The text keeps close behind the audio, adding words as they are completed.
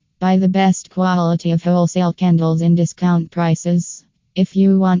Buy the best quality of wholesale candles in discount prices. If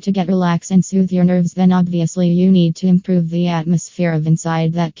you want to get relaxed and soothe your nerves, then obviously you need to improve the atmosphere of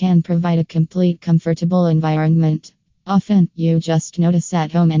inside that can provide a complete comfortable environment. Often, you just notice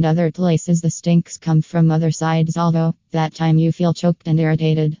at home and other places the stinks come from other sides, although that time you feel choked and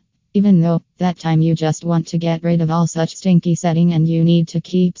irritated. Even though that time you just want to get rid of all such stinky setting and you need to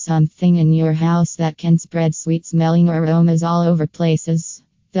keep something in your house that can spread sweet smelling aromas all over places.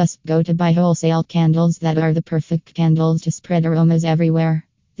 Thus, go to buy wholesale candles that are the perfect candles to spread aromas everywhere.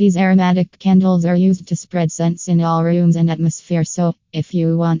 These aromatic candles are used to spread scents in all rooms and atmosphere, so if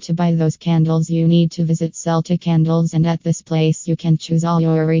you want to buy those candles you need to visit Celtic Candles, and at this place you can choose all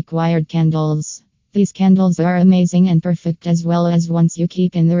your required candles. These candles are amazing and perfect, as well as ones you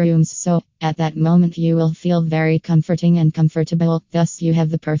keep in the rooms, so at that moment you will feel very comforting and comfortable. Thus you have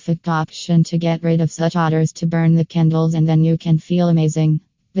the perfect option to get rid of such odors to burn the candles, and then you can feel amazing.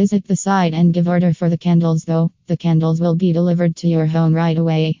 Visit the site and give order for the candles, though the candles will be delivered to your home right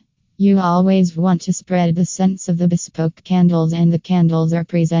away. You always want to spread the scents of the bespoke candles, and the candles are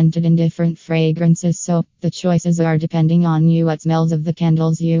presented in different fragrances, so the choices are depending on you what smells of the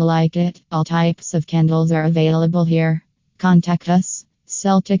candles you like it. All types of candles are available here. Contact us.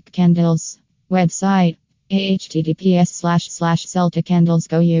 Celtic Candles. Website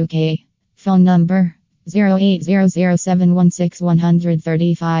https://celticcandles.co.uk. Phone number 0800716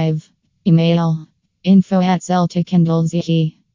 135. Email info@celticcandles.uk.